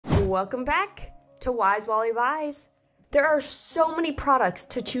Welcome back to Wise Wally Buys. There are so many products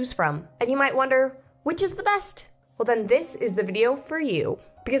to choose from, and you might wonder, which is the best? Well, then this is the video for you,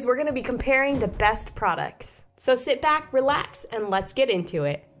 because we're going to be comparing the best products. So sit back, relax, and let's get into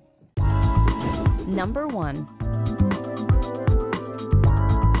it. Number 1.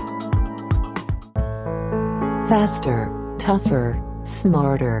 Faster, tougher,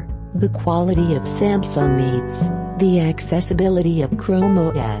 smarter. The quality of Samsung meets the accessibility of Chrome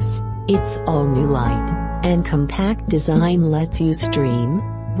OS. Its all-new light and compact design lets you stream,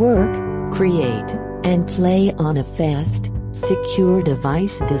 work, create, and play on a fast, secure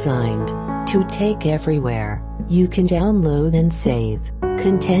device designed to take everywhere. You can download and save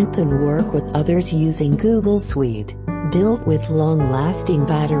content and work with others using Google Suite. Built with long-lasting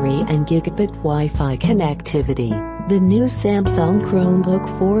battery and gigabit Wi-Fi connectivity, the new Samsung Chromebook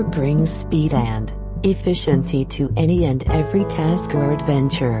 4 brings speed and efficiency to any and every task or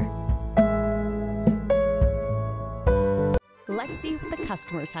adventure. Let's see what the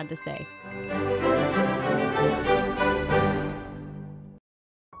customers had to say.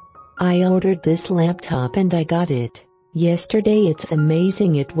 I ordered this laptop and I got it yesterday. It's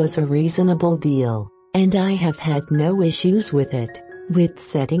amazing. It was a reasonable deal, and I have had no issues with it. With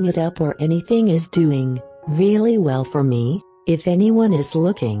setting it up or anything is doing really well for me. If anyone is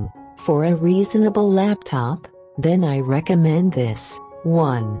looking for a reasonable laptop, then I recommend this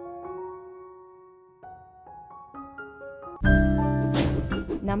one.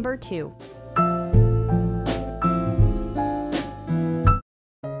 Number 2.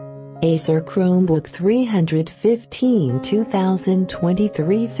 Acer Chromebook 315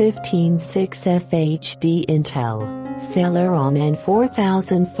 2023 15.6 FHD Intel Celeron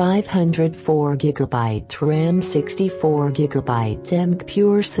N4500 4GB RAM 64GB eMMC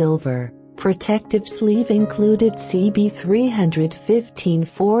Pure Silver Protective sleeve included CB315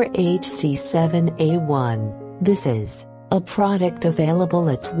 4HC7A1. This is a product available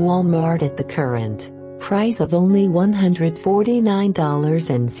at Walmart at the current price of only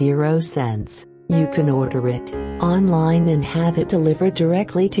 $149.00. You can order it online and have it delivered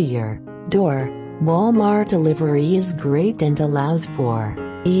directly to your door. Walmart delivery is great and allows for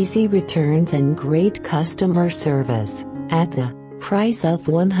easy returns and great customer service. At the price of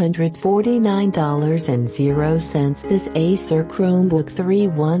 $149.00, this Acer Chromebook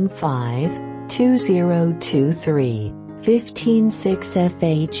 315-2023 15.6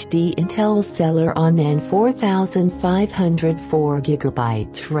 FHD Intel Celeron N4500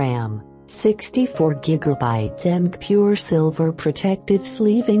 4GB RAM, 64GB eMMC Pure Silver Protective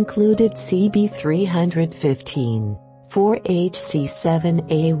sleeve included CB315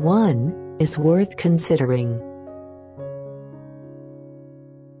 4HC7A1 is worth considering.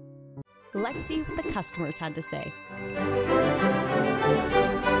 Let's see what the customers had to say.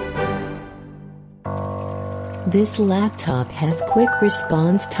 This laptop has quick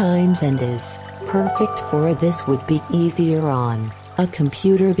response times and is perfect for this would be easier on a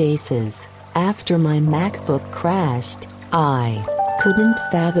computer basis. After my MacBook crashed, I couldn't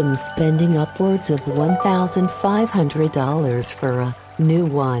fathom spending upwards of $1,500 for a new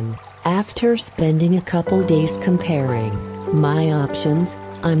one. After spending a couple days comparing my options,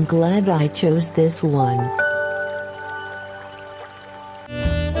 I'm glad I chose this one.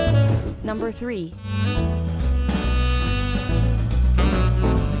 Number 3.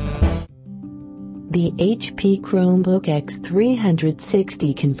 The HP Chromebook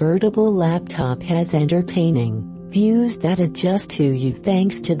X360 convertible laptop has entertaining views that adjust to you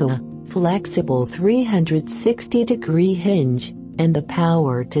thanks to the flexible 360-degree hinge and the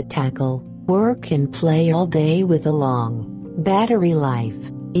power to tackle work and play all day with a long battery life.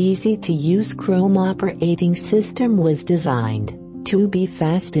 Easy-to-use Chrome operating system was designed to be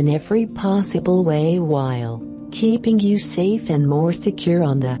fast in every possible way while keeping you safe and more secure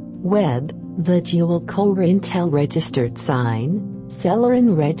on the web. The dual-core Intel registered sign,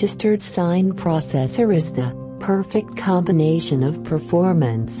 Celeron registered sign processor is the perfect combination of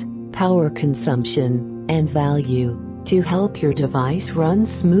performance, power consumption, and value to help your device run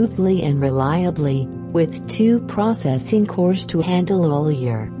smoothly and reliably, with 2 processing cores to handle all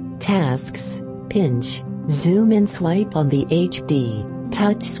your tasks. Pinch, zoom and swipe on the HD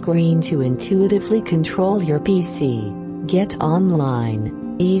touchscreen to intuitively control your PC. Get online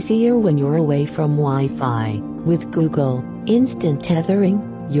easier when you're away from Wi-Fi. With Google Instant Tethering,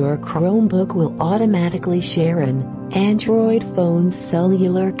 your Chromebook will automatically share an Android phone's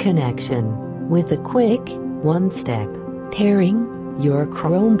cellular connection. With a quick, one-step pairing, your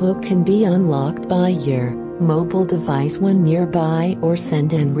Chromebook can be unlocked by your mobile device when nearby or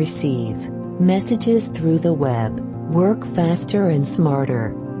send and receive messages through the web. Work faster and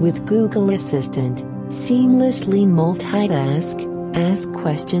smarter With Google Assistant, seamlessly multitask, ask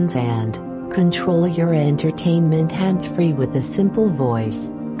questions and control your entertainment hands-free with a simple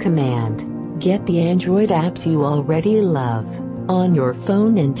voice command. Get the Android apps you already love on your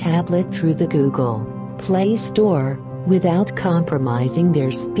phone and tablet through the Google Play Store without compromising their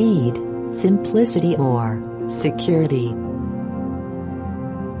speed, simplicity or security.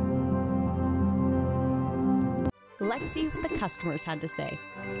 Let's see what the customers had to say.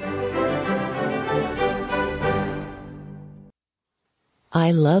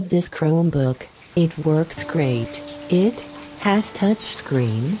 I love this Chromebook. It works great. It has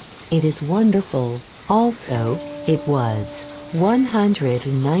touchscreen. It is wonderful. Also, it was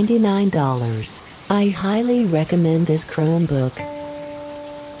 $199. I highly recommend this Chromebook.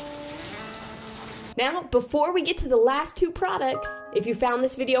 Now, before we get to the last two products, if you found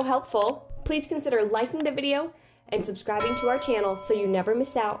this video helpful, please consider liking the video and subscribing to our channel so you never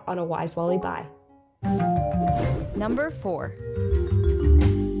miss out on a Wise Wally buy. Number 4.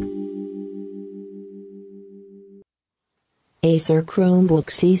 Acer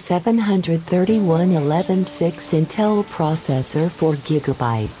Chromebook C731-11/6 Intel processor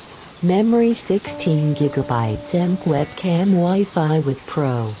 4GB, memory 16GB, webcam Wi-Fi with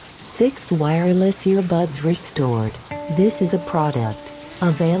Pro 6 wireless earbuds restored. This is a product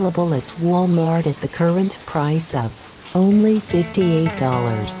available at Walmart at the current price of only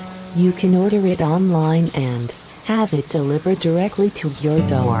 $58. You can order it online and have it delivered directly to your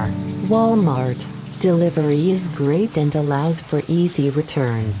door. Walmart delivery is great and allows for easy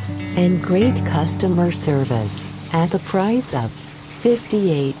returns and great customer service. At the price of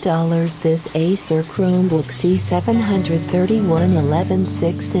 $58, this Acer Chromebook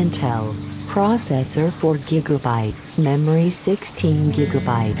C731-11/6 Intel processor 4GB, memory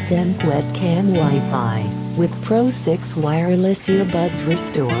 16GB, and webcam Wi-Fi with Pro 6 wireless earbuds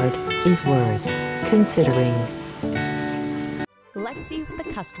restored is worth considering. Let's see what the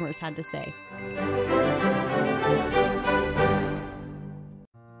customers had to say.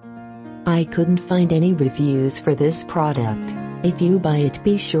 I couldn't find any reviews for this product. If you buy it,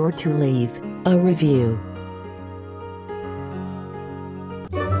 be sure to leave a review.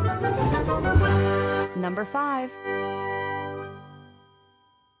 Number 5.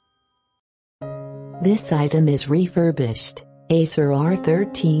 This item is refurbished. Acer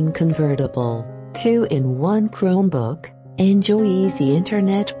R13 convertible 2-in-1 Chromebook. Enjoy easy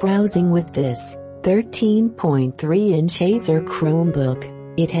internet browsing with this 13.3-inch Acer Chromebook.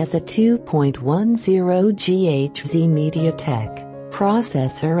 It has a 2.10 GHz MediaTek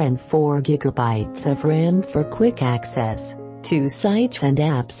processor and 4 GB of RAM for quick access to sites and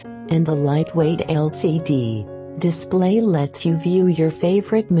apps, and the lightweight LCD display lets you view your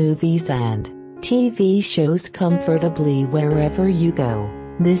favorite movies and TV shows comfortably wherever you go.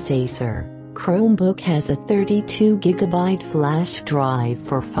 This Acer Chromebook has a 32 GB flash drive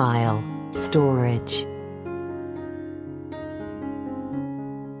for file storage.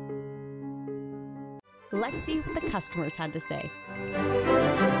 Let's see what the customers had to say.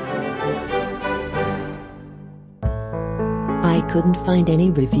 I couldn't find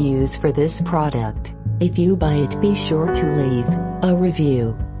any reviews for this product. If you buy it, be sure to leave a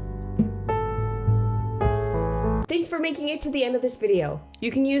review. Thanks for making it to the end of this video.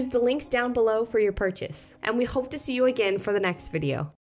 You can use the links down below for your purchase, and we hope to see you again for the next video.